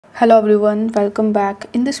Hello everyone, welcome back.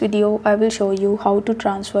 In this video, I will show you how to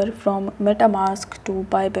transfer from Metamask to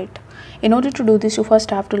Bybit. In order to do this, you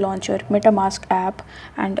first have to launch your Metamask app,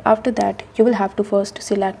 and after that, you will have to first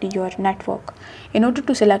select your network. In order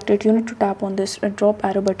to select it, you need to tap on this drop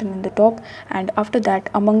arrow button in the top, and after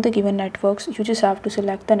that, among the given networks, you just have to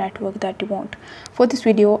select the network that you want. For this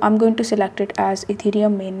video, I'm going to select it as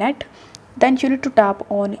Ethereum mainnet. Then you need to tap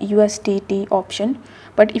on USDT option,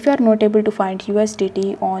 but if you are not able to find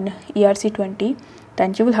USDT on ERC20,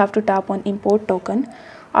 then you will have to tap on import token.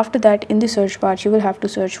 After that, in the search bar you will have to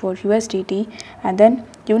search for USDT, and then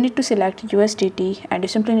you need to select USDT and you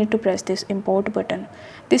simply need to press this import button.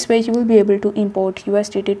 This way you will be able to import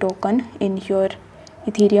USDT token in your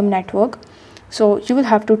Ethereum network. So you will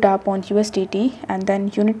have to tap on USDT and then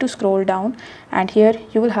you need to scroll down, and here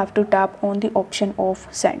you will have to tap on the option of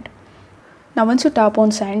send. Now once you tap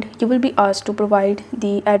on send, you will be asked to provide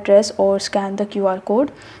the address or scan the QR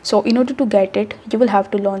code. So in order to get it, you will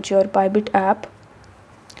have to launch your Bybit app.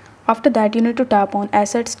 After that, you need to tap on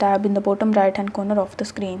assets tab in the bottom right hand corner of the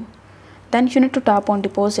screen. Then you need to tap on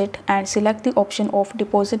deposit and select the option of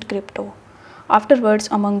deposit crypto. Afterwards,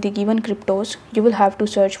 among the given cryptos, you will have to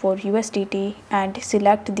search for USDT and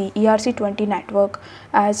select the ERC20 network,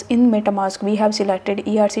 as in Metamask we have selected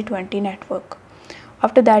ERC20 network.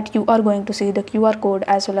 After that, you are going to see the QR code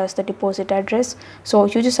as well as the deposit address. So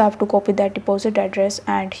you just have to copy that deposit address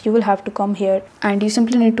and you will have to come here and you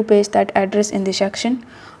simply need to paste that address in the section.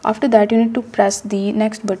 After that, you need to press the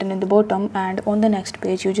next button in the bottom, and on the next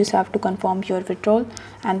page you just have to confirm your withdrawal,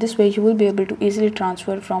 and this way you will be able to easily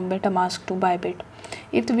transfer from Metamask to Bybit.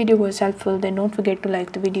 If the video was helpful, then don't forget to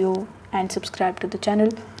like the video and subscribe to the channel.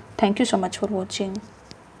 Thank you so much for watching.